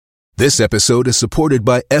This episode is supported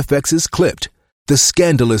by FX's Clipped, the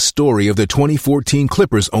scandalous story of the 2014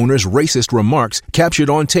 Clippers owner's racist remarks captured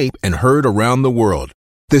on tape and heard around the world.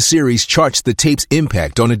 The series charts the tape's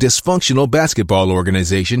impact on a dysfunctional basketball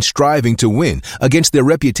organization striving to win against their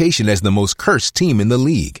reputation as the most cursed team in the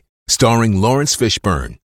league. Starring Lawrence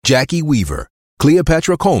Fishburne, Jackie Weaver,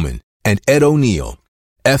 Cleopatra Coleman, and Ed O'Neill.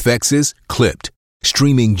 FX's Clipped,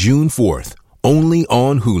 streaming June 4th, only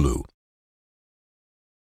on Hulu.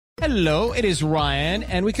 Hello, it is Ryan,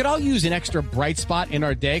 and we could all use an extra bright spot in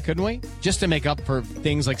our day, couldn't we? Just to make up for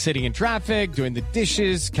things like sitting in traffic, doing the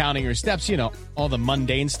dishes, counting your steps, you know, all the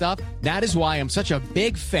mundane stuff. That is why I'm such a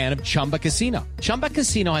big fan of Chumba Casino. Chumba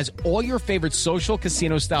Casino has all your favorite social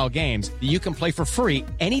casino-style games that you can play for free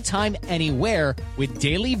anytime, anywhere with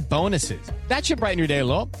daily bonuses. That should brighten your day a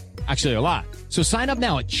little. Actually, a lot. So sign up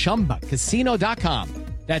now at ChumbaCasino.com.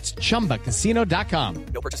 That's ChumbaCasino.com.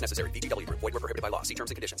 No purchase necessary. VGW Group. Void where prohibited by law. See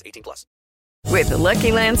terms and conditions. 18+. With the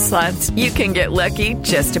Lucky Land Slots, you can get lucky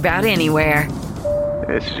just about anywhere.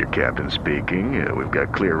 This is your captain speaking. We've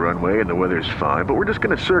got clear runway and the weather's fine, but we're just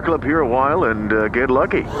going to circle up here a while and get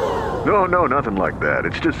lucky. No, nothing like that.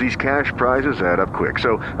 It's just these cash prizes add up quick.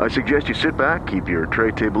 So I suggest you sit back, keep your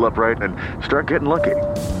tray table upright, and start getting lucky.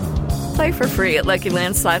 Play for free at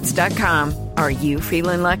LuckyLandSlots.com. Are you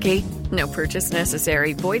feeling lucky? No purchase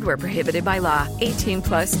necessary. Void where prohibited by law.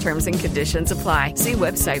 18+ terms and conditions apply. See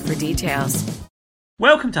website for details.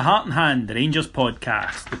 Welcome to Heart and Hand, the Rangers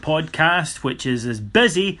podcast. The podcast which is as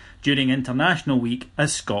busy during International Week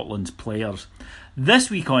as Scotland's players. This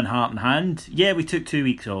week on Heart and Hand, we took 2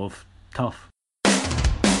 weeks off. Tough.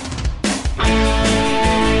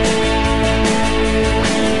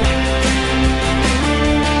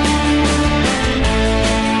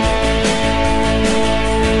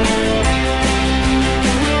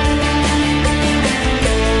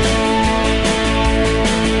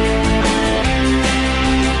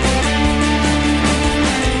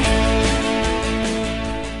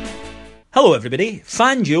 Hello everybody.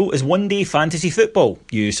 FanDuel is one-day fantasy football.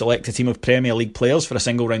 You select a team of Premier League players for a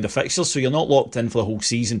single round of fixtures, so you're not locked in for the whole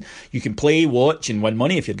season. You can play, watch and win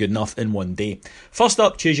money if you're good enough in one day. First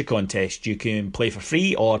up, choose your contest. You can play for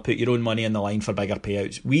free or put your own money on the line for bigger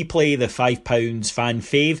payouts. We play the £5 Fan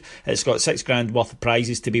Fave. It's got $6,000 worth of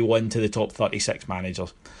prizes to be won to the top 36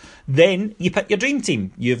 managers. Then you pick your dream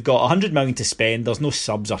team. You've got 100 million to spend. There's no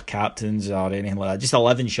subs or captains or anything like that. Just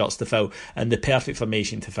 11 shirts to fill and the perfect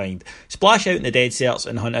formation to find. Splash out in the dead certs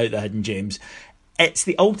and hunt out the hidden gems. It's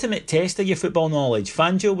the ultimate test of your football knowledge.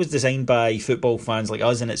 FanDuel was designed by football fans like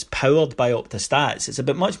us and it's powered by OptaStats. It's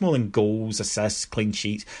about much more than goals, assists, clean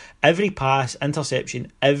sheets. Every pass,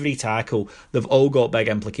 interception, every tackle, they've all got big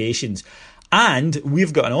implications. And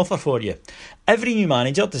we've got an offer for you. Every new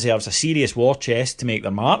manager deserves a serious war chest to make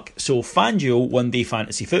their mark, so FanDuel One Day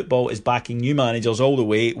Fantasy Football is backing new managers all the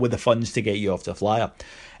way with the funds to get you off the flyer.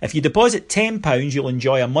 If you deposit £10, you'll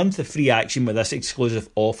enjoy a month of free action with this exclusive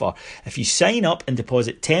offer. If you sign up and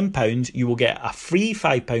deposit £10, you will get a free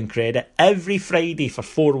 £5 credit every Friday for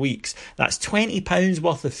 4 weeks. That's £20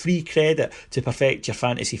 worth of free credit to perfect your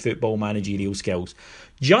fantasy football managerial skills.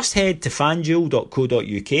 Just head to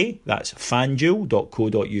fanduel.co.uk, that's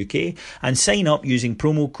fanduel.co.uk, and sign up using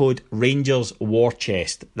promo code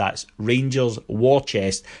RangersWarChest, that's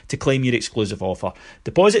RangersWarChest, to claim your exclusive offer.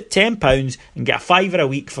 Deposit £10 and get a £5 a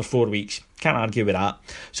week for 4 weeks. Can't argue with that.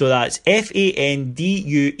 So that's fanduel.co.uk,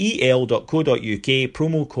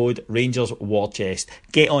 promo code RangersWarChest.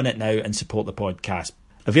 Get on it now and support the podcast.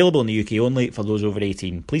 Available in the UK only for those over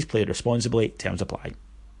 18. Please play responsibly. Terms apply.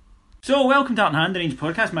 So, welcome to Heart and Hand, the Rangers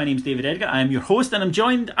podcast. My name's David Edgar. I am your host, and I'm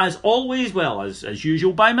joined, as always, as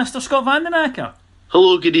usual, by Mr. Scott Van den Akker.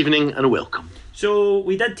 Hello, good evening, and welcome. So,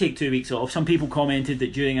 we did take 2 weeks off. Some people commented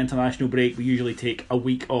that during international break we usually take a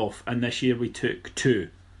week off, and this year we took 2.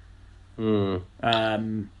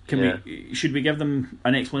 Should we give them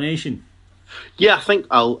an explanation? Yeah, I think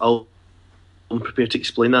I'm prepared to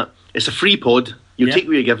explain that. It's a free pod. You'll take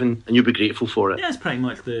what you're given and you'll be grateful for it. Yeah, it's pretty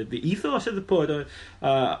much the ethos of the pod.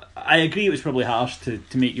 I agree it was probably harsh to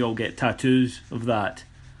make you all get tattoos of that,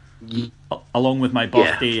 along with my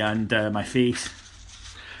birthday and my face.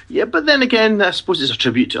 Yeah, but then again, I suppose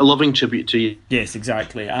it's a loving tribute to you. Yes,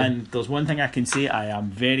 exactly. And there's one thing I can say, I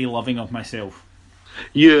am very loving of myself.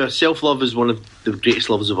 Yeah, self-love is one of the greatest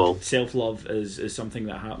loves of all. Self-love is something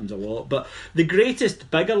that happens a lot. But the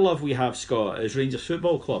greatest, bigger love we have, Scott, is Rangers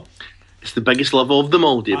Football Club. It's the biggest love of them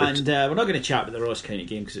all, David. And we're not going to chat about the Ross County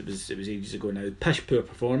game because it was ages ago now. Pish poor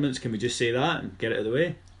performance, can we just say that and get it out of the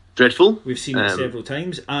way? Dreadful. We've seen it several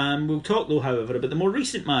times. We'll talk though, however, about the more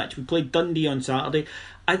recent match. We played Dundee on Saturday.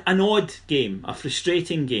 An odd game, a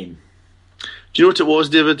frustrating game. Do you know what it was,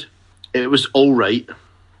 David? it was all right.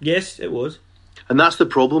 Yes, it was. And that's the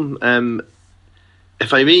problem.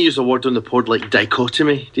 If I may use a word on the pod like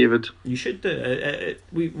dichotomy, David. You should do.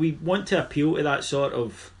 We want to appeal to that sort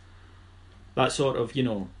of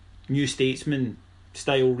New Statesman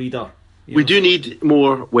style reader. We do need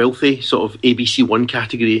more wealthy sort of ABC One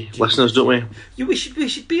category listeners, don't we? Yeah, we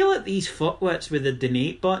should be like these fuckwits with the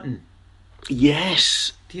donate button.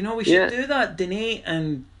 Yes. Do you know we should do that? Donate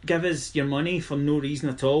and give us your money for no reason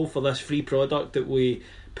at all for this free product that we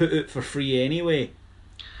put out for free anyway.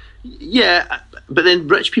 Yeah, but then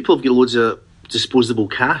rich people have got loads of disposable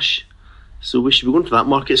cash, so we should be going for that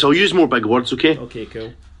market. So I'll use more big words, okay? Okay,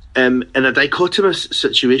 cool. In a dichotomous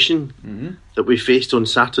situation that we faced on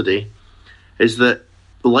Saturday, is that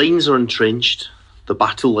the lines are entrenched, the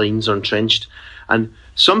battle lines are entrenched, and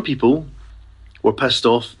some people were pissed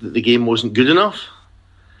off that the game wasn't good enough,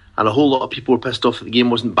 and a whole lot of people were pissed off that the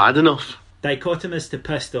game wasn't bad enough. Dichotomous to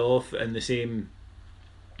pissed off in the same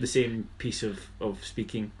piece of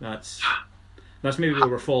speaking. That's maybe where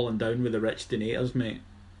we're falling down with the rich donators, mate.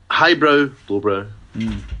 Highbrow, lowbrow.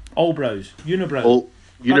 All brows. Unibrow.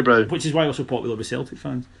 Unibrow. Which is why we're so popular with Celtic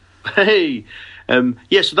fans. Hey!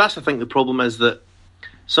 So that's, I think, the problem is that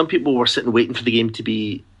some people were sitting waiting for the game to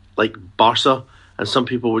be like Barca, and some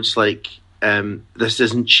people were just like, this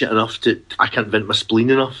isn't shit enough I can't vent my spleen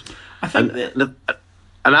enough. I think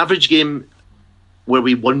an average game where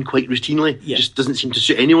we won quite routinely just doesn't seem to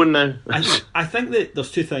suit anyone now. I think that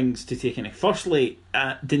there's two things to take in it. Firstly,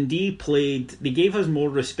 Dundee they gave us more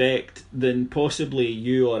respect than possibly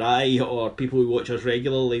you or I or people who watch us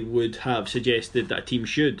regularly would have suggested that a team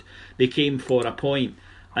should. They came for a point,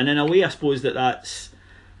 and in a way I suppose that's,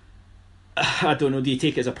 I don't know, do you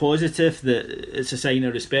take it as a positive that it's a sign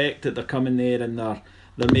of respect that they're coming there and they're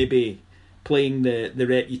maybe playing the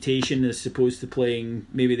reputation as opposed to playing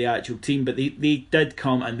maybe the actual team? But they did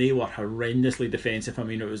come and they were horrendously defensive. I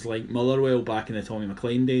mean, it was like Motherwell back in the Tommy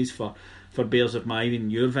McLean days for Bears of mine in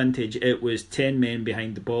your vintage. It was 10 men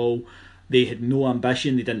behind the ball. They had no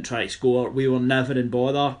ambition. They didn't try to score. We were never in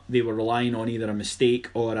bother. They were relying on either a mistake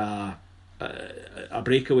or a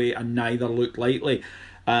breakaway, and neither looked likely.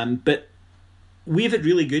 But we've had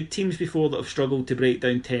really good teams before that have struggled to break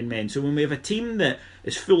down 10 men. So when we have a team that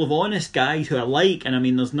is full of honest guys who I like, and I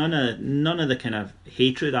mean, there's none of the kind of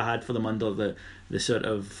hatred I had for them under the sort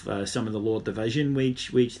of some of the lower division wage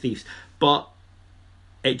thieves, but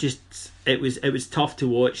it was tough to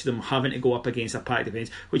watch them having to go up against a packed defence,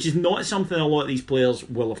 which is not something a lot of these players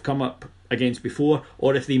will have come up against before,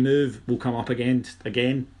 or if they move will come up against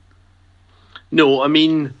again. No, I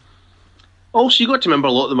mean, also, you got to remember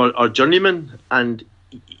a lot of them are journeymen, and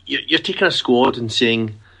you're taking a squad and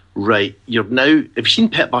saying, right, you're now. Have you seen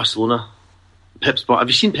Pep Barcelona? Have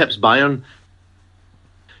you seen Pep's Bayern?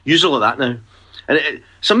 Use all of that now, and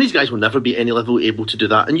some of these guys will never be at any level able to do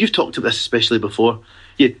that. And you've talked about this especially before.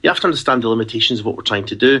 You have to understand the limitations of what we're trying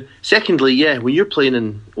to do. Secondly, when you're playing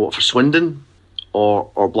in for Swindon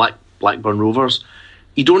or Blackburn Rovers,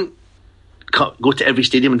 you don't go to every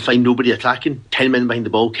stadium and find nobody attacking, 10 men behind the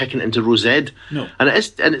ball, kicking it into row Z. No. And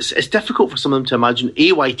it's difficult for some of them to imagine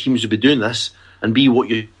A, why teams would be doing this, and B, what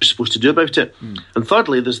you're supposed to do about it. And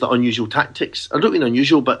thirdly, there's the unusual tactics. I don't mean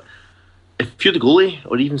unusual, but if you're the goalie,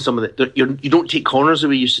 or even some of you don't take corners the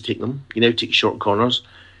way you used to take them. You now take short corners.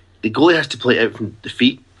 The goalie has to play it out from the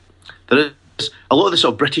feet. There is a lot of the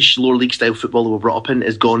sort of British lower league style football that we're brought up in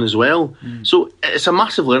is gone as well. So it's a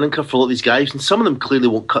massive learning curve for a lot of these guys, and some of them clearly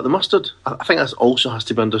won't cut the mustard. I think that also has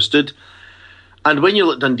to be understood. And when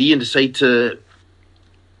you're at Dundee and decide to,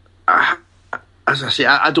 as I say,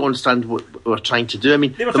 I don't understand what we're trying to do. I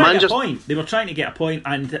mean, they were trying to get a point. They were trying to get a point,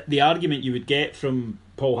 and the argument you would get from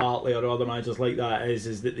Paul Hartley or other managers like that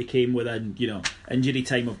is that they came within, injury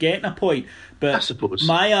time of getting a point. But I suppose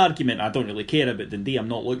my argument, I don't really care about Dundee, I'm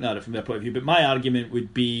not looking at it from their point of view, but my argument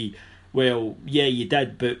would be, well, yeah, you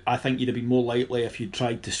did, but I think you'd have been more likely if you'd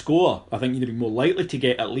tried to score. I think you'd have been more likely to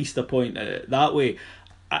get at least a point that way.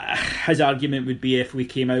 His argument would be if we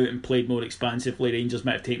came out and played more expansively, Rangers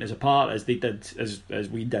might have taken us apart, as they did, as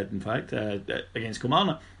we did, in fact, against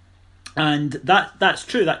Kilmarnock. And that's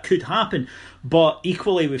true, that could happen. But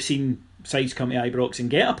equally, we've seen sides come to Ibrox and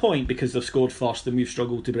get a point because they've scored first and we've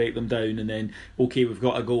struggled to break them down, and then, okay, we've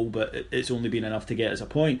got a goal, but it's only been enough to get us a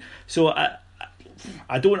point. So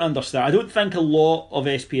I don't understand. I don't think a lot of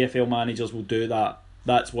SPFL managers will do that.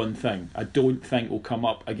 That's one thing. I don't think we'll come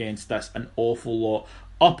up against this an awful lot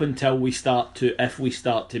up until if we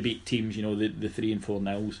start to beat teams, the 3 and 4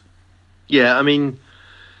 nils. Yeah, I mean,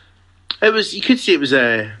 you could say it was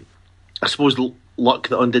I suppose luck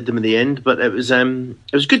that undid them in the end, but it was a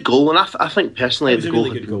good goal, and I think personally it was a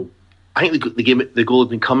really good goal. I think the goal had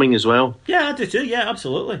been coming as well. Yeah, I do too. Yeah,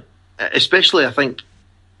 absolutely. Especially, I think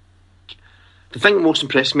the thing that most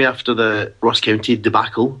impressed me after the Ross County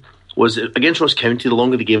debacle was against Ross County. The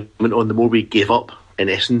longer the game went on, the more we gave up. In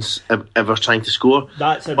essence, ever trying to score.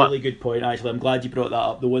 That's a really good point, actually. I'm glad you brought that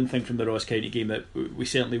up. The one thing from the Ross County game that we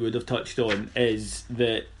certainly would have touched on is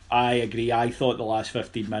that I agree. I thought the last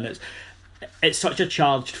 15 minutes, it's such a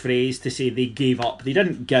charged phrase to say they gave up. They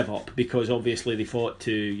didn't give up because obviously they fought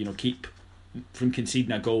to keep from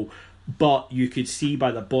conceding a goal. But you could see by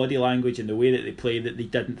the body language and the way that they played that they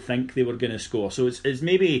didn't think they were going to score. So it's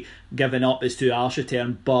maybe giving up is too harsh a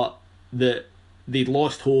term, but that they'd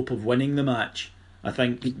lost hope of winning the match. I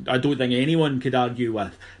don't think anyone could argue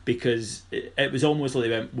with, because it was almost like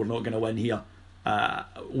they went, we're not going to win here.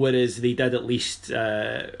 Whereas they did at least,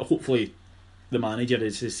 hopefully the manager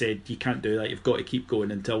has said, you can't do that, you've got to keep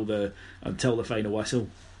going until the final whistle.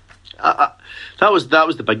 That was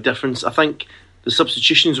the big difference. I think the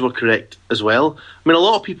substitutions were correct as well. I mean, a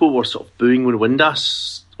lot of people were sort of booing when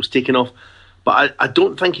Windass was taken off, but I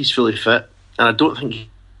don't think he's fully fit, and I don't think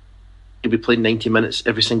he'll be playing 90 minutes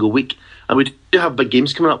every single week. And we do have big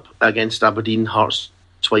games coming up against Aberdeen, Hearts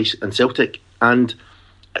twice, and Celtic. And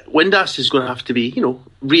Windass is going to have to be,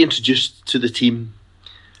 reintroduced to the team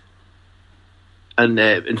and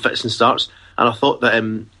in fits and starts. And I thought that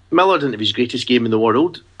Miller didn't have his greatest game in the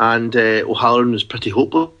world, and O'Halloran was pretty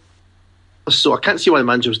hopeless. So I can't see why the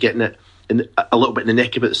manager was getting it a little bit in the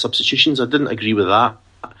neck about the substitutions. I didn't agree with that.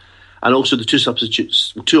 And also the two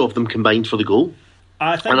substitutes, two of them combined for the goal.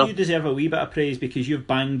 I think you deserve a wee bit of praise because you've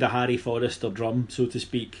banged the Harry Forrester drum, so to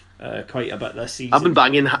speak, quite a bit this season. I've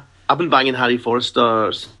been banging Harry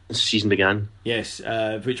Forrester since the season began. Yes,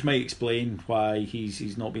 which might explain why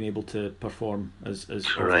he's not been able to perform as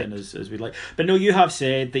often as we'd like. But no, you have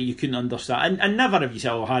said that you couldn't understand, and never have you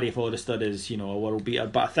said, Harry Forrester is a world beater.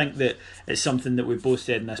 But I think that it's something that we've both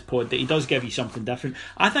said in this pod, that he does give you something different.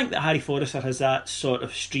 I think that Harry Forrester has that sort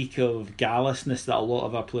of streak of gallousness that a lot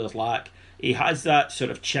of our players lack. He has that sort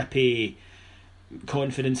of chippy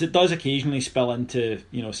confidence. It does occasionally spill into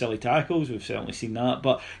silly tackles. We've certainly seen that,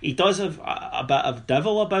 but he does have a bit of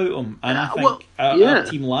devil about him, and I think our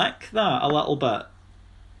team lack that a little bit.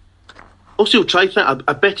 Also,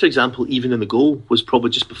 a better example, even in the goal, was probably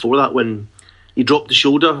just before that when he dropped the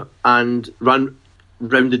shoulder and ran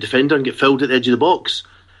round the defender and get filled at the edge of the box.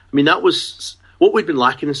 I mean, that was what we'd been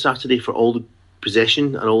lacking on Saturday for all the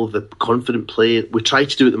possession and all of the confident play. We tried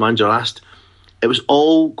to do what the manager asked. It was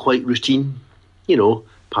all quite routine,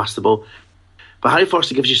 pass the ball. But Harry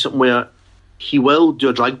Forster gives you something where he will do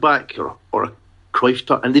a drag back or a Cruyff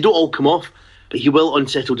turn, and they don't all come off, but he will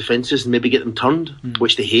unsettle defences and maybe get them turned,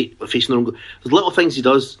 which they hate, facing their own goal. There's little things he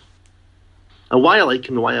does. And why I like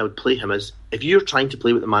him and why I would play him is, if you're trying to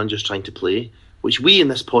play what the manager's trying to play, which we in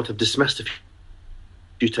this pod have dismissed a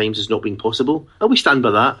few times as not being possible, and we stand by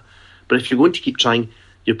that, but if you're going to keep trying,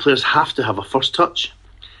 your players have to have a first touch.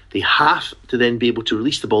 They have to then be able to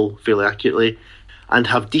release the ball fairly accurately and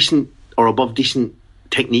have decent or above decent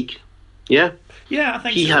technique. Yeah? Yeah, I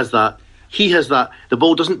think he has that. He has that. The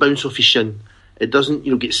ball doesn't bounce off his shin. It doesn't,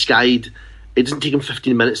 get skied. It doesn't take him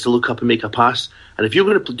 15 minutes to look up and make a pass. And if you're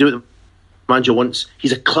going to do it the manager wants,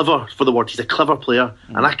 he's a clever player,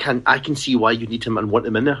 and I can see why you need him and want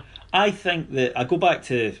him in there. I think that I go back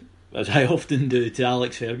to, as I often do, to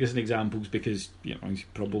Alex Ferguson examples, because he's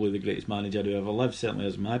probably the greatest manager who ever lived, certainly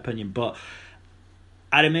is my opinion. But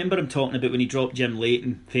I remember him talking about when he dropped Jim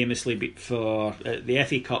Leighton famously for the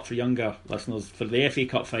FA Cup, for younger listeners, for the FA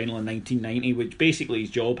Cup final in 1990, which basically his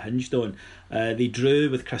job hinged on. They drew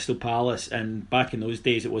with Crystal Palace, and back in those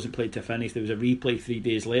days it wasn't played to finish. There was a replay 3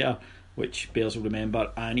 days later, which Bears will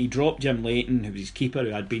remember, and he dropped Jim Leighton, who was his keeper, who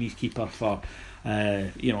had been his keeper for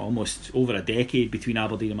almost over a decade between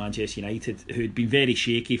Aberdeen and Manchester United, who'd been very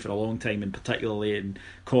shaky for a long time, and particularly and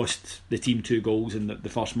cost the team 2 goals in the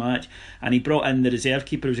first match. And he brought in the reserve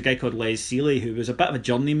keeper, who was a guy called Les Seeley, who was a bit of a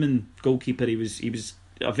journeyman goalkeeper. He was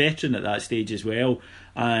a veteran at that stage as well,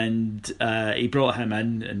 and he brought him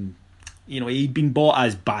in, and he'd been bought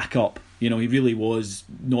as backup. He really was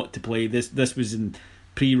not to play. This was in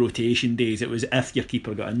pre-rotation days. It was if your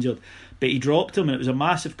keeper got injured. But he dropped him, and it was a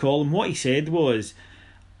massive call. And what he said was,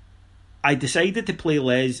 I decided to play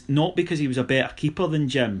Les not because he was a better keeper than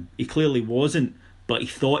Jim. He clearly wasn't, but he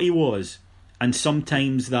thought he was. And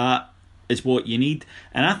sometimes that is what you need.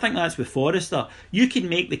 And I think that's with Forrester. You can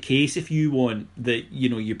make the case if you want that,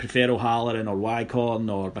 you prefer O'Halloran or Waghorn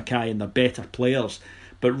or Mackay, and they're better players.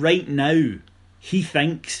 But right now, he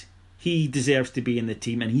thinks he deserves to be in the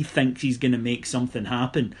team, and he thinks he's going to make something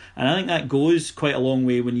happen. And I think that goes quite a long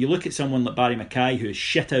way when you look at someone like Barry Mackay, who is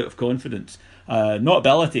shit out of confidence not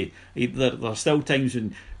ability. There are still times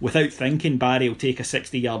when, without thinking, Barry will take a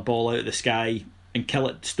 60-yard ball out of the sky and kill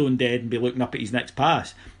it stone dead and be looking up at his next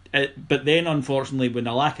pass. But then, unfortunately, when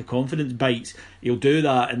a lack of confidence bites, he'll do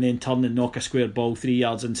that and then turn and knock a square ball 3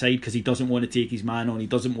 yards inside because he doesn't want to take his man on. He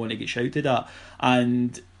doesn't want to get shouted at.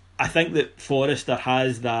 And I think that Forrester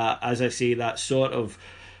has that, as I say, that sort of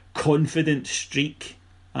confident streak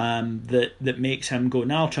that makes him go,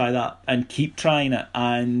 now I'll try that and keep trying it.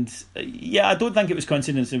 And yeah, I don't think it was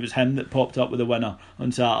coincidence it was him that popped up with the winner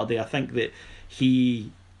on Saturday. I think that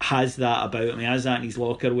he has that about him. He has that in his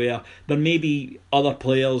locker, where there may be other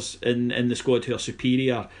players in the squad who are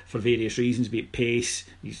superior for various reasons, be it pace,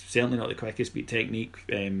 he's certainly not the quickest, be it technique,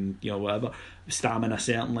 whatever, stamina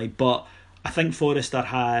certainly, but I think Forrester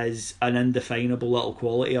has an indefinable little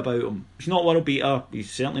quality about him. He's not a world beater, he's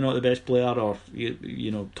certainly not the best player or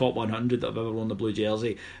top 100 that have ever worn the blue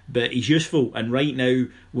jersey, but he's useful. And right now,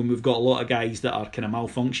 when we've got a lot of guys that are kind of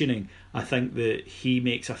malfunctioning, I think that he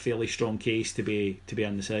makes a fairly strong case to be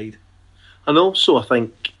on the side. And also, I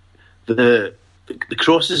think the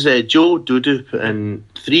crosses, Joe Dudu put in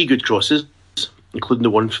 3 good crosses, including the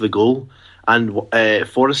one for the goal, and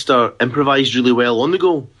Forrester improvised really well on the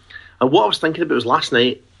goal. And what I was thinking about was last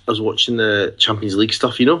night, I was watching the Champions League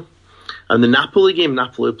stuff, and the Napoli game,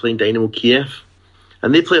 Napoli playing Dynamo Kiev,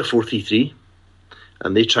 and they play a 4-3-3,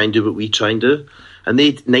 and they try and do what we try and do, and they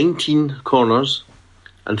had 19 corners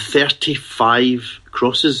and 35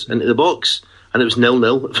 crosses into the box, and it was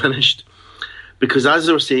 0-0 it finished. Because as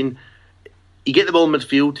they were saying, you get the ball in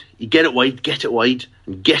midfield, you get it wide,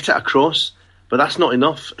 and get it across, but that's not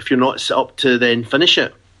enough if you're not set up to then finish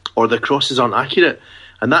it, or the crosses aren't accurate.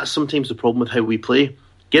 And that's sometimes the problem with how we play.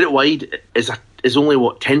 Get it wide is only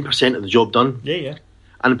 10% of the job done. Yeah.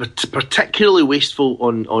 And particularly wasteful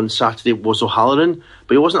on Saturday was O'Halloran,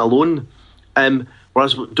 but he wasn't alone.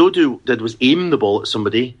 Whereas what Dodo did was aim the ball at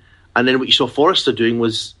somebody, and then what you saw Forrester doing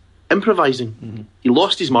was improvising. Mm-hmm. He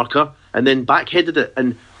lost his marker and then backheaded it.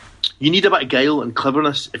 And you need a bit of guile and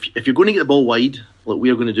cleverness. If you're going to get the ball wide, like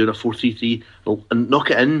we are going to do in a 4-3-3, and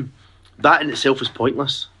knock it in, that in itself is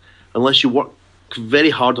pointless unless you work very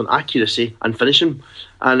hard on accuracy and finishing.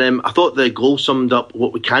 And I thought the goal summed up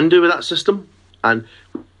what we can do with that system, and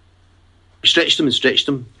we stretched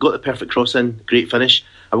them, got the perfect cross in, great finish,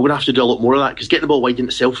 and we're going to have to do a lot more of that, because getting the ball wide in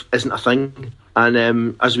itself isn't a thing,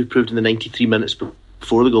 and as we proved in the 93 minutes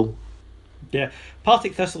before the goal. Yeah,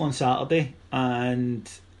 Partick Thistle on Saturday, and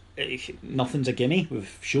nothing's a gimme.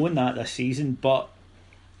 We've shown that this season, but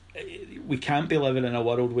we can't be living in a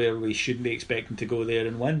world where we shouldn't be expecting to go there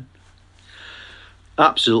and win.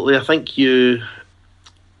 Absolutely. I think you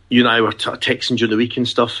and I were texting during the week and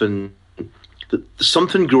stuff, and there's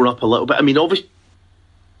something grown up a little bit. I mean,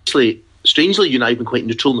 obviously, strangely, you and I have been quite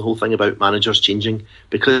neutral in the whole thing about managers changing,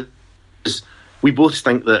 because we both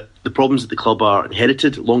think that the problems at the club are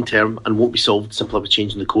inherited long term and won't be solved simply by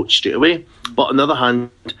changing the coach straight away. But on the other hand,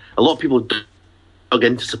 a lot of people dug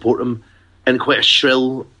in to support him in quite a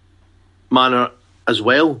shrill manner as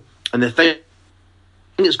well. And the thing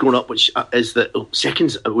that's grown up, which is that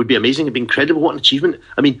seconds would be amazing, it'd be incredible, what an achievement.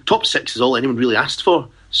 I mean, top 6 is all anyone really asked for.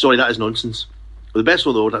 Sorry, that is nonsense. With the best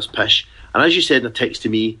of the world, that's pish. And as you said in a text to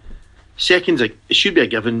me, seconds, it should be a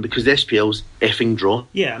given, because the SPL's effing draw.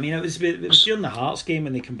 Yeah, I mean, it was during the Hearts game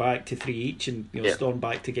when they come back to 3 each and storm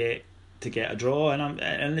back to get a draw,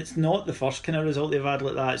 and it's not the first kind of result they've had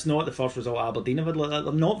like that. It's not the first result Aberdeen have had like that.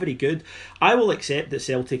 They're not very good. I will accept that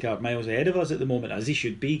Celtic are miles ahead of us at the moment, as they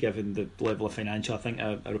should be, given the level of financial. I think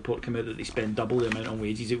a report came out that they spend double the amount on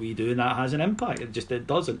wages that we do, and that has an impact. It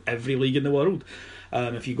does in every league in the world,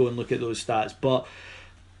 if you go and look at those stats. But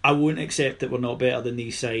I won't accept that we're not better than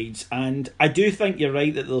these sides. And I do think you're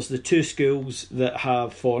right that there's the two schools that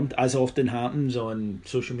have formed, as often happens on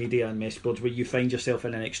social media and message boards, where you find yourself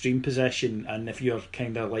in an extreme position, and if you're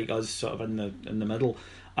kind of like us, sort of in the middle,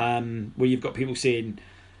 where you've got people saying,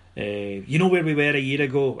 you know where we were a year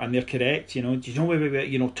ago, and they're correct. Do you know where we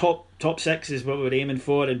were? Top 6 is what we're aiming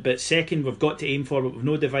for, but second we've got to aim for, but we've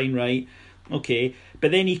no divine right. Okay,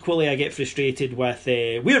 but then equally I get frustrated with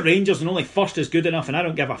we're Rangers and only first is good enough, and I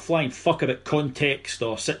don't give a flying fuck about context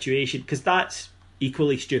or situation, because that's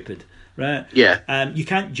equally stupid, right? Yeah. You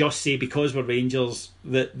can't just say because we're Rangers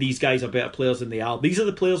that these guys are better players than they are. These are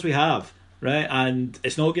the players we have, right? And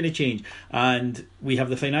it's not going to change. And we have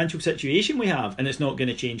the financial situation we have, and it's not going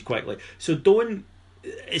to change quickly. So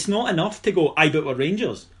it's not enough to go, but we're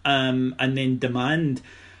Rangers, and then demand.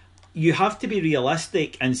 You have to be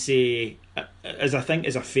realistic and say, as I think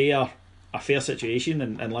is a fair situation,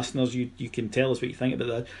 and listeners, you can tell us what you think about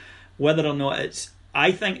that, whether or not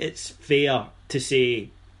I think it's fair to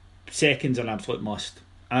say second's an absolute must.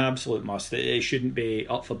 absolute must. It shouldn't be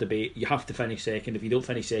up for debate. You have to finish second. If you don't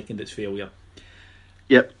finish second, it's failure.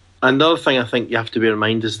 Yep. Another thing I think you have to bear in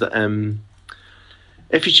mind is that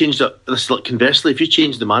if you change conversely, if you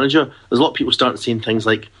change the manager, there's a lot of people starting saying things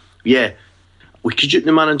like, yeah, we could dupe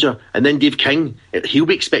the manager, and then Dave King, he'll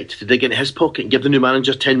be expected to dig into his pocket and give the new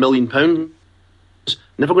manager £10 million.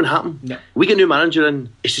 Never going to happen. No. We get a new manager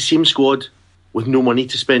in, it's the same squad with no money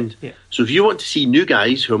to spend. Yeah. So if you want to see new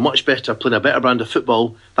guys who are much better, playing a better brand of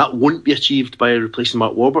football, that won't be achieved by replacing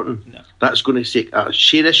Mark Warburton. No. That's going to take a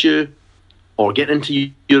share issue, or getting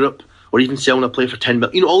into Europe, or even selling a player for 10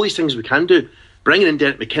 million. All these things we can do. Bringing in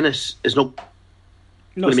Derek McInnes is not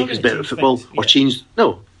going to make us better at football or change.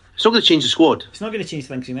 No, it's not going to change the squad. It's not going to change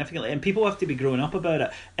things significantly, and people have to be growing up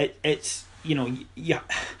about it. It's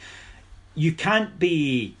you can't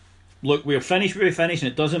be. Look, we're finished where we finished,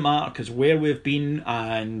 and it doesn't matter because where we've been,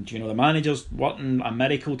 and the manager's working a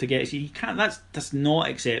miracle to get us. You can't. That's not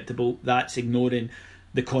acceptable. That's ignoring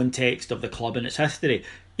the context of the club and its history.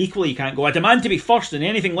 Equally, you can't go, I demand to be first, and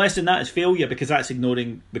anything less than that is failure, because that's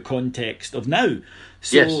ignoring the context of now.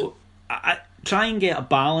 So yes. I try and get a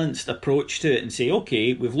balanced approach to it and say,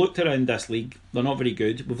 okay, we've looked around this league, they're not very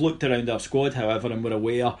good. We've looked around our squad, however, and we're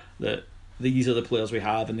aware that these are the players we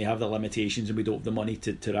have and they have the limitations and we don't have the money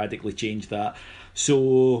to radically change that.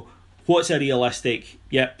 So what's a realistic...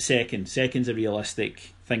 Yep, second's a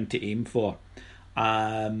realistic thing to aim for.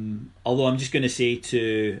 Although I'm just going to say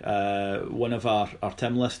to one of our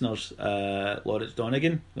Tim listeners, Lawrence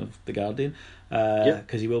Donegan of The Guardian,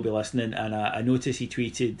 because he will be listening, and I noticed he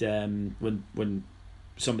tweeted when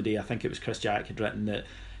somebody, I think it was Chris Jack, had written that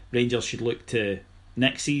Rangers should look to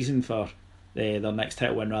next season for their next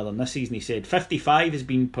title win rather than this season. He said 55 has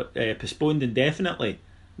been postponed indefinitely.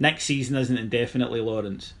 Next season isn't indefinitely,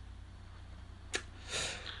 Lawrence.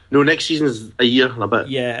 No, next season is a year and a bit.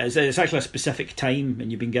 Yeah, it's actually a specific time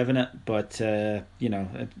and you've been given it, but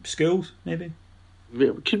schools maybe.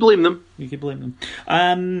 We could blame them. You could blame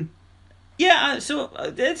them. So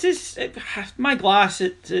it's my glass.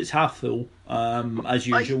 It's half full, as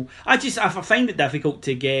usual. I find it difficult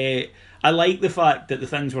to get. I like the fact that the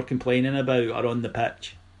things we're complaining about are on the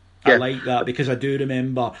pitch. Yeah. I like that because I do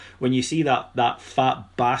remember when you see that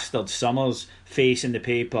fat bastard Summers face in the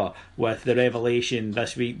paper with the revelation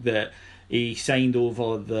this week that he signed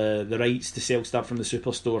over the rights to sell stuff from the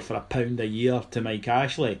superstore for £1 a year to Mike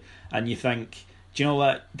Ashley, and you think, do you know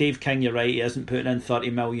what, Dave King, you're right, he isn't putting in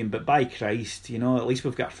 30 million, but by Christ, at least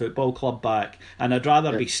we've got a football club back, and I'd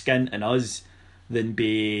rather be skint in us than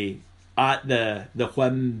be at the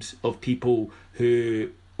whims of people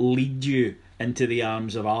who lead you into the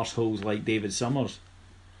arms of arseholes like David Summers.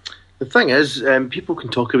 The thing is, people can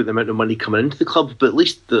talk about the amount of money coming into the club, but at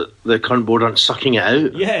least the current board aren't sucking it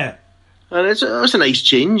out. Yeah. And it's a nice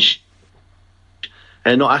change.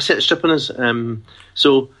 Not asset stripping us. My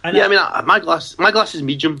glass is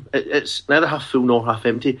medium. It's neither half full nor half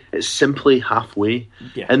empty. It's simply halfway.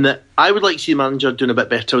 Yeah. And that I would like to see the manager doing a bit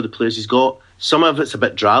better with the players he's got. Some of it's a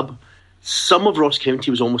bit drab. Some of Ross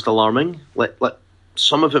County was almost alarming. Like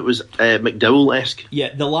some of it was McDowell-esque.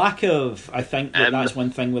 Yeah, the lack of... I think that's one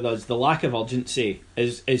thing with us. The lack of urgency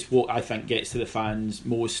is what I think gets to the fans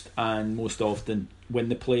most often, when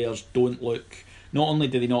the players don't look... Not only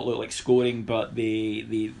do they not look like scoring, but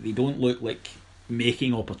they don't look like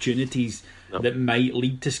making opportunities that might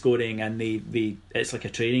lead to scoring, and it's like a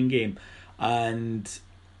training game. And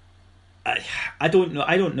I don't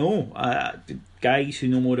know. Guys who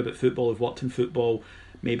know more about football, have worked in football,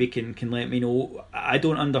 maybe can let me know. I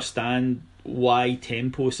don't understand why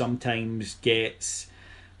tempo sometimes gets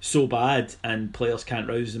so bad and players can't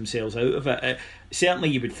rouse themselves out of it. Certainly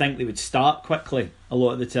you would think they would start quickly a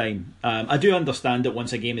lot of the time. I do understand that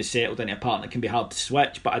once a game is settled into a pattern it can be hard to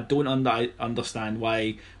switch, but I don't understand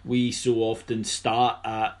why we so often start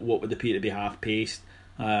at what would appear to be half-paced.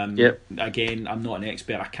 Again, I'm not an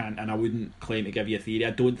expert, I can't, and I wouldn't claim to give you a theory.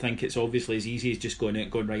 I don't think it's obviously as easy as just going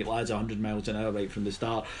right lads, 100 miles an hour right from the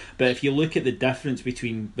start. But if you look at the difference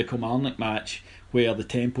between the Kilmarnock match, where the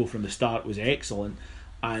tempo from the start was excellent,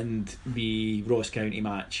 and the Ross County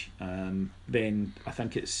match, then I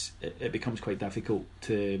think it becomes quite difficult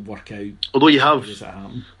to work out. Although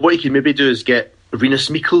what you can maybe do is get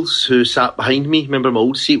Rinus Michels, who sat behind me, remember my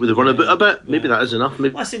old seat with the runabout a bit? Maybe that is enough.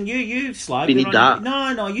 Listen, you slag the runabout.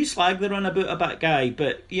 No, you slag the runabout a bit guy,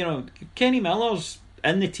 but Kenny Miller's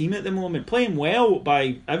in the team at the moment, playing well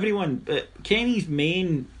by everyone, but Kenny's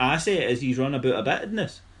main asset is his runabout a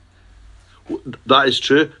bitness. That is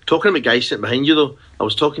true. Talking about guys sitting behind you though, I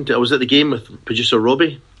was at the game with producer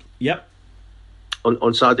Robbie. Yep.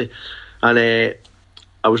 On Saturday, and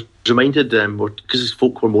I was reminded, because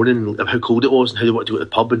folk were moaning of how cold it was and how they wanted to go to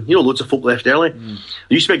the pub, and loads of folk left early. There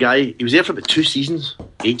used to be a guy, he was there for about 2 seasons,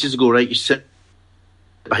 ages ago, right? He'd sit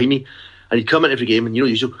behind me, and he'd come in every game, and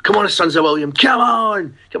usual, come on, Sons of William, come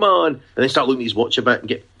on, and then start looking at his watch a bit and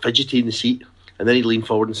get fidgety in the seat, and then he'd lean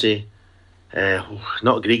forward and say,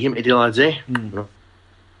 not a great game today, lads, eh? No,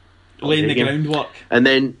 laying the groundwork. And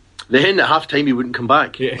then at half time he wouldn't come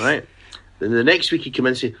back, right? Then the next week he'd come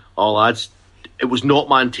in and say, oh lads, it was not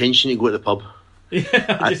my intention to go to the pub.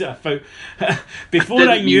 Before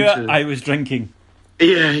I knew it, I was drinking.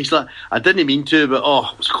 Yeah, he's like, I didn't mean to, but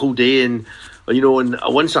it was a cold day, and and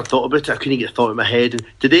once I thought about it, I couldn't get a thought in my head. And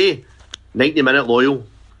today, 90-minute loyal,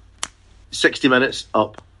 60 minutes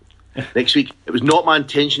up. Next week, it was not my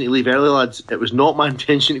intention to leave early, lads. It was not my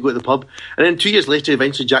intention to go to the pub. And then 2 years later,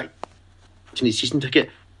 eventually Jack his season ticket,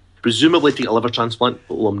 presumably to get a liver transplant,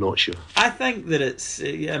 but I'm not sure. I think that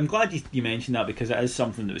I'm glad you mentioned that, because it is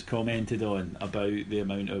something that was commented on about the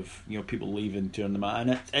amount of people leaving tournament,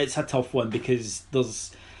 and it's a tough one, because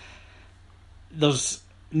there's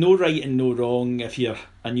no right and no wrong if you're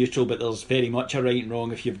a neutral, but there's very much a right and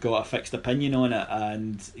wrong if you've got a fixed opinion on it,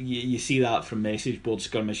 and you see that from message board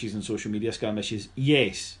skirmishes and social media skirmishes.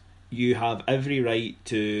 Yes, you have every right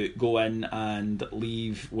to go in and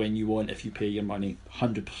leave when you want if you pay your money.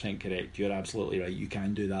 100% correct. You're absolutely right. You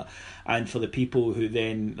can do that. And for the people who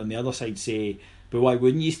then on the other side say, but why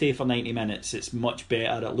wouldn't you stay for 90 minutes? It's much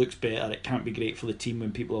better. It looks better. It can't be great for the team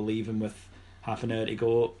when people are leaving with half an hour to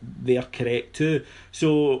go. They're correct too.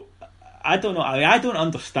 So I don't know. I don't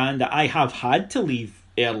understand it. I have had to leave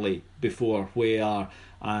early before, where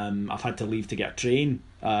I've had to leave to get a train,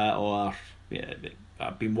 or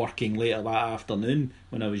I've been working later that afternoon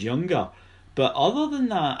when I was younger. But other than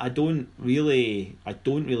that, I don't really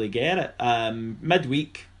get it.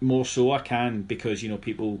 Midweek more so I can, because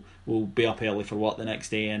people will be up early for work the next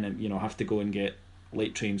day and have to go and get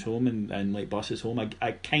late trains home and late buses home.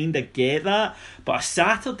 I kind of get that, but a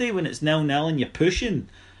Saturday when it's 0-0 and you're pushing,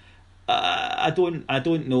 I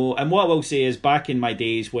don't know. And what I will say is, back in my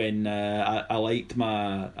days when I liked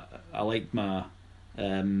my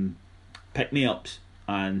pick me ups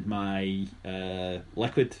and my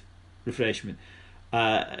liquid refreshment,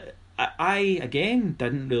 I again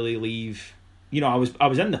didn't really leave. I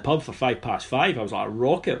was in the pub for 5:05. I was like a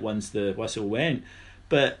rocket once the whistle went,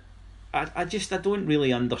 but I don't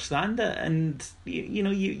really understand it. And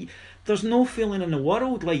there's no feeling in the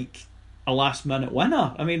world like a last minute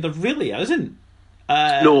winner. I mean, there really isn't.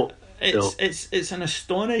 It's an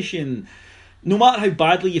astonishing. No matter how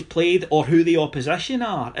badly you've played or who the opposition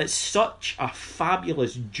are, it's such a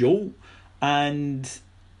fabulous jolt. And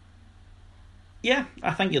yeah,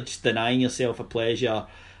 I think you're just denying yourself a pleasure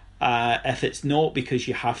if it's not because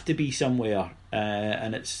you have to be somewhere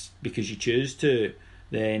and it's because you choose to.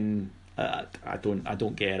 Then I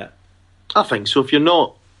don't get it. I think so. If you're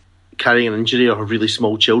not carrying an injury or really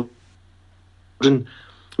small children, I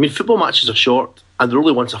mean, football matches are short and they're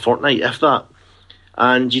only once a fortnight, if that.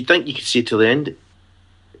 And you'd think you could stay till the end.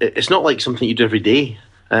 It's not like something you do every day.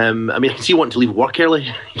 I mean, I can see wanting to leave work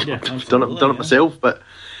early. Yeah, I've done it myself. But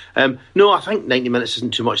no, I think 90 minutes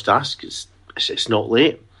isn't too much to ask. It's not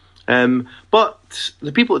late. But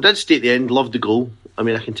the people that did stay at the end loved the goal. I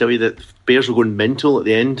mean, I can tell you that Bears were going mental at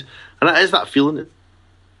the end. And it is that feeling.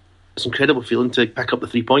 It's an incredible feeling to pick up the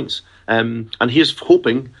 3 points. And here's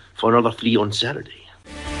hoping for another 3 on Saturday.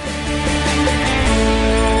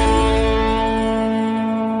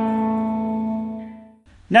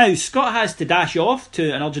 Now, Scott has to dash off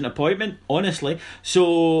to an urgent appointment, honestly.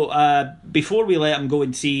 So, before we let him go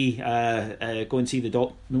and see the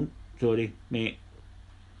doc... No, sorry, mate.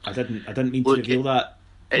 I didn't mean to reveal that.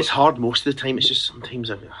 It's hard most of the time. It's just sometimes...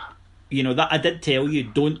 that I did tell you,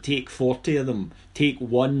 don't take 40 of them. Take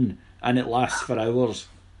one, and it lasts for hours.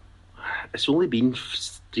 It's only been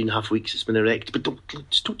 3.5 weeks it's been erect, but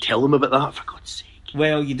don't tell him about that, for God's sake.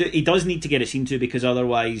 Well, he does need to get it seen to, because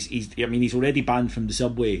otherwise he's already banned from the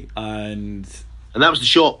Subway, and that was the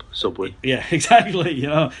shop, Subway. Yeah, exactly.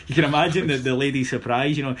 You can imagine the lady's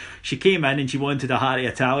surprise. She came in and she wanted a hearty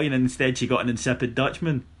Italian, and instead she got an insipid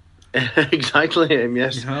Dutchman. Exactly.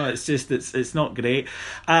 Yes. It's not great.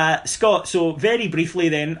 Scott, so very briefly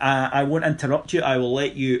then, I won't interrupt you. I will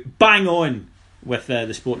let you bang on with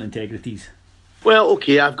the sporting integrities. Well,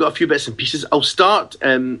 okay, I've got a few bits and pieces. I'll start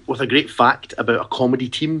with a great fact about a comedy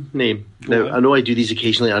team name. Now, I know I do these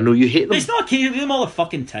occasionally. I know you hate them. It's not occasionally, them all the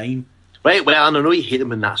fucking time. Right, well, I know you hate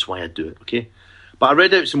them, and that's why I do it, okay? But I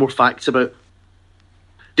read out some more facts about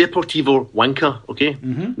Deportivo Huanca, okay?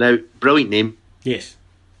 Mm-hmm. Now, brilliant name. Yes.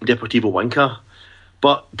 Deportivo Huanca.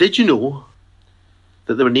 But did you know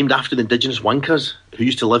that they were named after the indigenous wankers who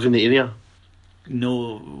used to live in the area?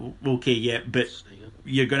 No, okay, yeah, but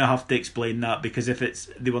you're going to have to explain that, because if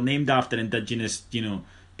they were named after indigenous,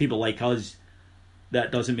 people like us,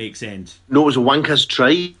 that doesn't make sense. No, it was a wankers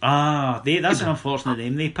tribe. That's an unfortunate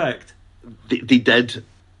name they picked. They did.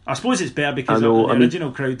 I suppose it's better because the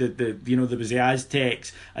original crowd, there was the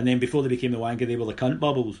Aztecs, and then before they became the Wanka, they were the cunt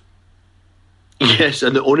bubbles. Yes,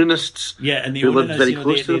 and the Onanists. Yeah, and the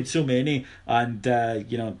Onanists, they had so many, and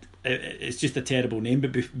it's just a terrible name.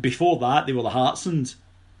 But before that, they were the Hartsons.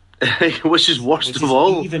 Which is worst of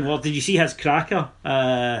all. Even worse. Did you see his cracker?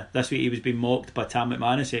 This week he was being mocked by Tam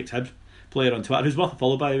McManus, ex-Hibs player on Twitter, who's worth a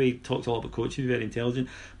follow, by the way. He talks a lot about coaching, very intelligent.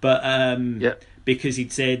 But because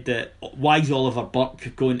he'd said that, why is Oliver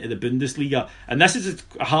Burke going to the Bundesliga? And this is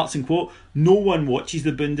a Hartson quote: no one watches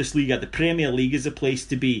the Bundesliga. The Premier League is the place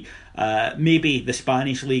to be. Maybe the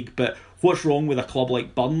Spanish league, but what's wrong with a club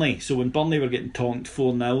like Burnley? So when Burnley were getting tonked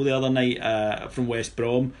 4-0 the other night from West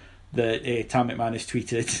Brom, that Tam McManus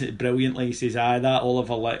tweeted brilliantly. He says, that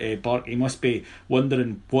Oliver Burke, he must be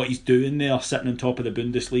wondering what he's doing there, sitting on top of the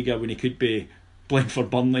Bundesliga when he could be playing for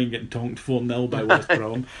Burnley and getting tonked 4-0 by West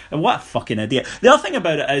Brom. And what a fucking idiot. The other thing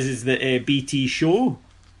about it is that BT show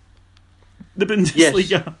the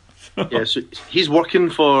Bundesliga. Yes. Yeah, so he's working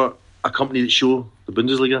for a company that show the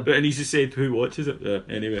Bundesliga. And he's just said, who watches it?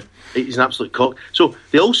 Anyway. He's an absolute cock. So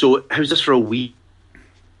they also, how's this for a wee...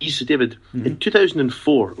 So David, in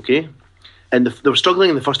 2004, okay, and they were struggling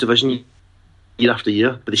in the first division year after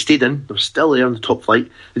year, but they stayed in. They were still there in the top flight.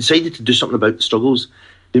 They decided to do something about the struggles.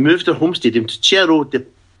 They moved their home stadium to Cerro de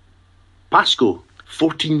Pasco,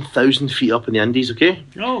 14,000 feet up in the Andes, okay?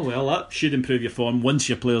 Oh, well, that should improve your form once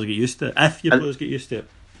your players get used to it, if your players get used to it.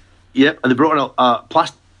 Yeah, and they brought in a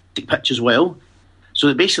plastic pitch as well, so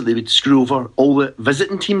that basically they would screw over all the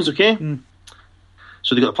visiting teams, okay?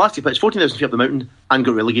 So they got a plastic pitch, 14,000 feet up the mountain, and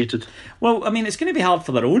got relegated. Well, I mean, it's going to be hard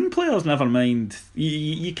for their own players, never mind.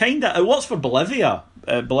 You kind of... It works for Bolivia.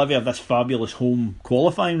 Bolivia have this fabulous home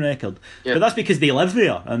qualifying record. But that's because they live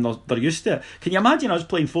there, and they're used to it. Can you imagine us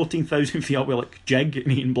playing 14,000 feet up with, like, Jig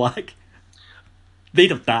and Ian Black? They'd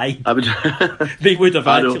have died. They would have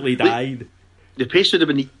actually died. The pace would have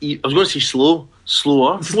been... I was going to say slower.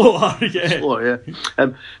 Slower, yeah. Slower, yeah.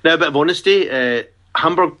 Now, a bit of honesty.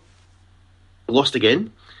 Hamburg lost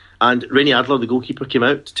again, and Rennie Adler, the goalkeeper, came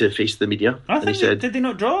out to face the media. He said, did they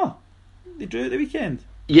not draw? They drew at the weekend.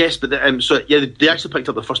 Yes, but they actually picked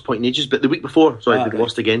up the first point in ages. But the week before, they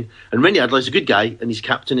lost again. And Rennie Adler is a good guy, and he's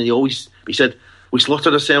captain, and he said, "We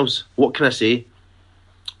slaughtered ourselves. What can I say?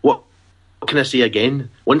 What can I say again?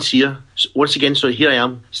 Once again, here I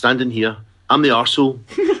am standing here. I'm the arsehole.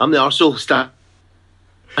 I'm the arsehole standing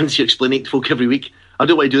here explaining to folk every week. I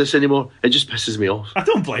don't want to do this anymore. It just pisses me off." I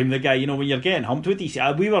don't blame the guy. When you're getting humped with these...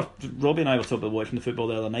 Robbie and I were talking about watching the football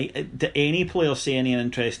the other night. Do any players say anything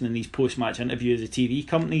interesting in these post-match interviews the TV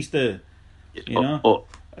companies do?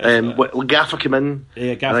 Gaffer came in,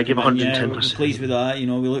 and I gave 110%. We're pleased with that. We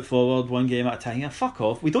look forward one game at a time. Fuck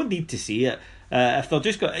off. We don't need to see it. If they're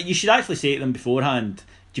just you should actually say to them beforehand,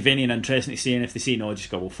 do you have anything interesting to say? And if they say no, just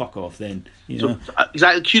go, well, fuck off then.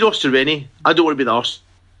 Exactly. Kudos to Rennie. I don't want to be the arse.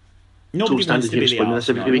 Nobody wants to be the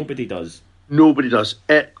Arsenal. Nobody does. Nobody does.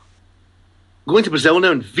 Going to Brazil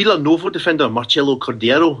now, and Vila Nova defender Marcelo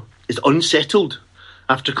Cordeiro is unsettled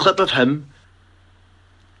after a clip of him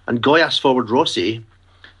and Goiás forward Rossi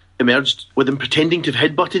emerged with them pretending to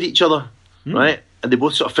have headbutted each other, right? And they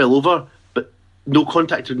both sort of fell over, but no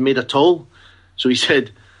contact had been made at all. So he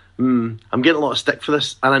said, I'm getting a lot of stick for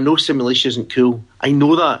this, and I know simulation isn't cool. I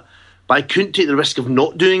know that, but I couldn't take the risk of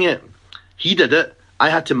not doing it. He did it. I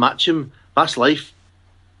had to match him. That's life.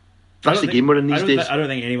 That's the game we're in these days. I don't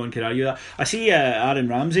think anyone can argue that. I see Aaron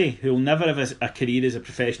Ramsey, who will never have a career as a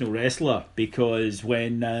professional wrestler, because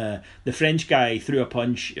when the French guy threw a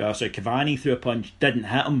punch, Cavani threw a punch, didn't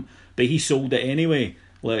hit him, but he sold it anyway,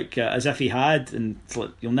 as if he had. And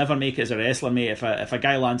you'll never make it as a wrestler, mate. If a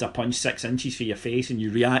guy lands a punch 6 inches for your face and you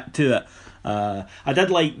react to it. I did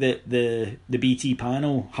like the BT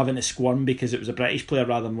panel having to squirm because it was a British player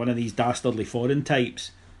rather than one of these dastardly foreign types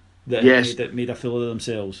that made a fool of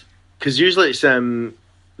themselves. Because usually it's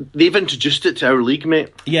they've introduced it to our league,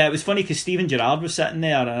 mate. Yeah, it was funny because Steven Gerrard was sitting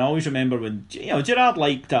there, and I always remember when Gerrard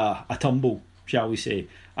liked a tumble. shall we say.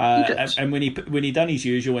 And when he done his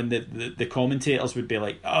usual, and the commentators would be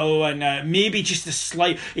like, oh, and maybe just a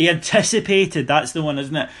slight... He anticipated, that's the one,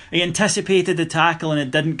 isn't it? He anticipated the tackle and it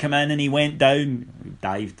didn't come in and he went down. He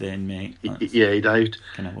dived then, mate. He dived.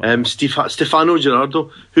 Stefano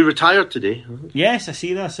Gerrardo, who retired today. Yes, I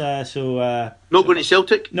see this. Not going to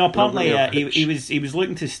Celtic? No, apparently he was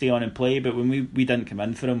looking to stay on and play, but when we didn't come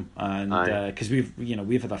in for him, and because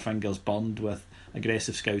we've had our fingers burned with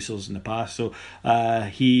aggressive Scousers in the past, so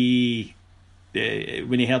he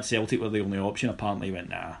when he heard Celtic were the only option, apparently he went,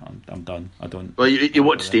 nah, I'm done, I don't. Well, you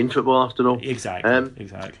want to stay in football after all. Exactly.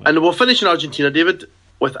 And we'll finish in Argentina, David,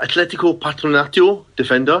 with Atletico Patronato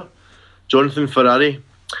defender Jonathan Ferrari.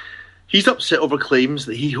 He's upset over claims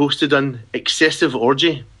that he hosted an excessive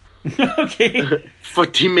orgy okay. for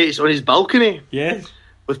teammates on his balcony. Yes.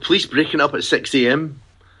 With police breaking up at 6 a.m.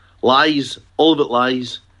 Lies, all of it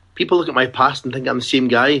lies. People look at my past and think I'm the same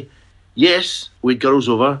guy. Yes, we had girls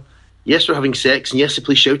over. Yes, we're having sex. And yes, the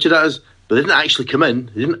police shouted at us. But they didn't actually come in.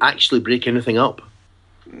 They didn't actually break anything up.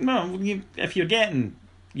 No, if you're getting,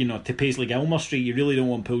 to Paisley Gilmore Street, you really don't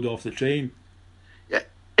want pulled off the train. Yeah,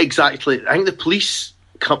 exactly. I think the police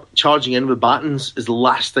charging in with batons is the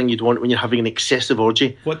last thing you'd want when you're having an excessive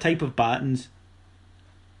orgy. What type of batons?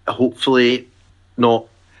 Hopefully not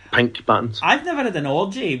pink batons. I've never had an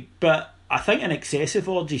orgy, but I think an excessive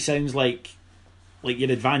orgy sounds like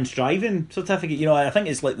your advanced driving certificate. I think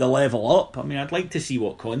it's like the level up. I mean, I'd like to see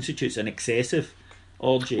what constitutes an excessive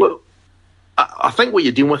orgy. Well, I think what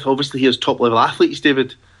you're dealing with, obviously, here is top level athletes,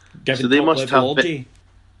 David. So they must have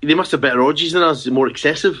they must have better orgies than us, more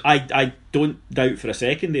excessive. I don't doubt for a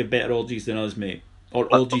second they have better orgies than us, mate,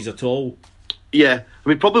 or orgies at all. Yeah, I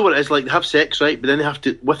mean, probably what it is, like, they have sex, right, but then they have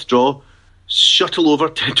to withdraw, shuttle over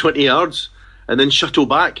 10, 20 yards, and then shuttle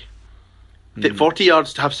back. 40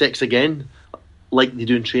 yards to have sex again, like they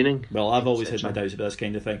do in training. Well, I've always had my doubts about this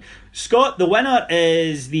kind of thing. Scott, the winner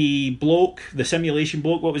is the simulation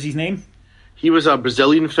bloke. What was his name? He was a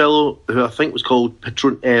Brazilian fellow who I think was called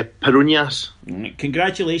Perunias.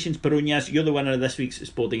 Congratulations, Perunias. You're the winner of this week's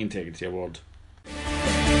Sporting Integrity Award.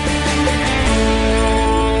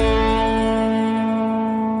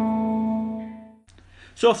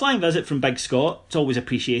 So a flying visit from Big Scott. It's always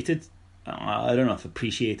appreciated. I don't know if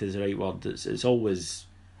appreciate is the right word. It's always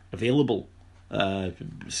available.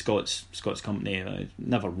 Scott's company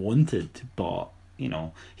never wanted, but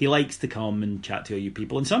he likes to come and chat to all you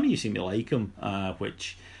people, and some of you seem to like him,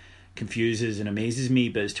 which confuses and amazes me.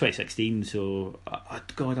 But it's 2016, so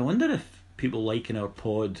God, I wonder if people liking our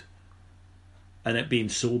pod and it being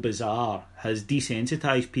so bizarre has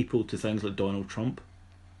desensitised people to things like Donald Trump.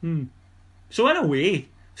 So in a way,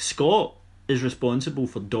 Scott is responsible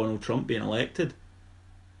for Donald Trump being elected.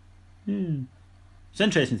 It's an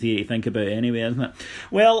interesting theory to think about anyway, isn't it?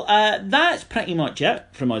 Well, that's pretty much it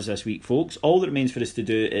from us this week, folks. All that remains for us to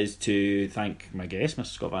do is to thank my guest, Mr.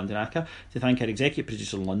 Scott Van Den Akker, to thank our executive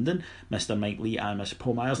producer in London, Mr. Mike Lee and Mr.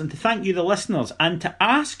 Paul Myers, and to thank you, the listeners, and to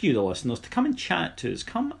ask you, the listeners, to come and chat to us.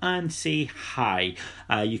 Come and say hi.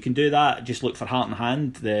 You can do that. Just look for Heart and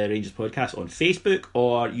Hand, the Rangers podcast, on Facebook,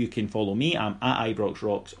 or you can follow me. I'm at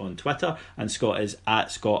IbroxRocks on Twitter, and Scott is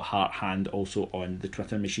at Scott Heart Hand, also on the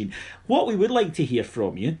Twitter machine. What we would like to hear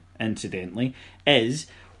from you, incidentally, is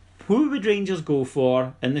who would Rangers go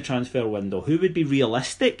for in the transfer window? Who would be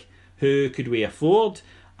realistic? Who could we afford?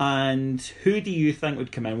 And who do you think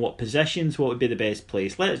would come in? What positions? What would be the best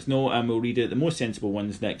place? Let us know, and we'll read out the most sensible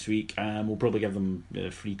ones next week, and we'll probably give them a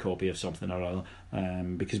free copy of something or other,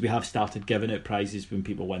 because we have started giving out prizes when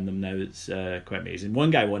people win them now. It's quite amazing. One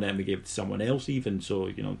guy won it and we gave it to someone else even, so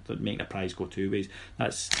making a prize go two ways,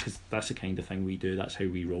 that's the kind of thing we do. That's how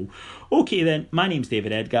we roll. Okay then, my name's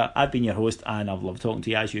David Edgar. I've been your host, and I've loved talking to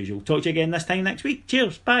you as usual. Talk to you again this time next week.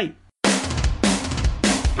 Cheers, bye.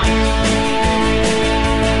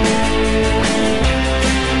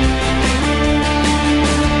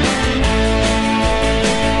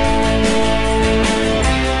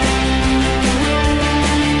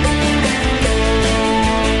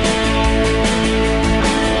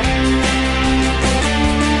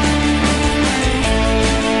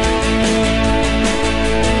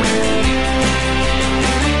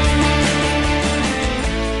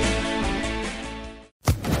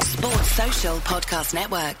 Podcast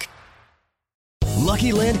Network.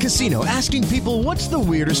 Lucky Land Casino, asking people, what's the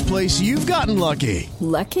weirdest place you've gotten lucky?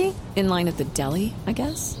 Lucky? In line at the deli, I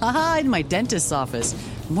guess? Aha, in my dentist's office.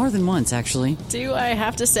 More than once, actually. Do I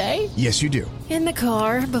have to say? Yes, you do. In the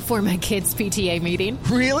car before my kids' PTA meeting.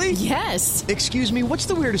 Really? Yes. Excuse me, what's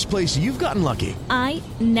the weirdest place you've gotten lucky? I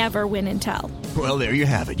never win and tell. Well, there you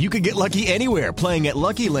have it. You can get lucky anywhere, playing at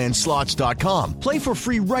LuckyLandSlots.com. Play for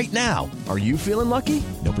free right now. Are you feeling lucky?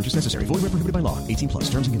 No purchase necessary. Void where prohibited by law. 18+.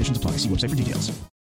 Terms and conditions apply. See website for details.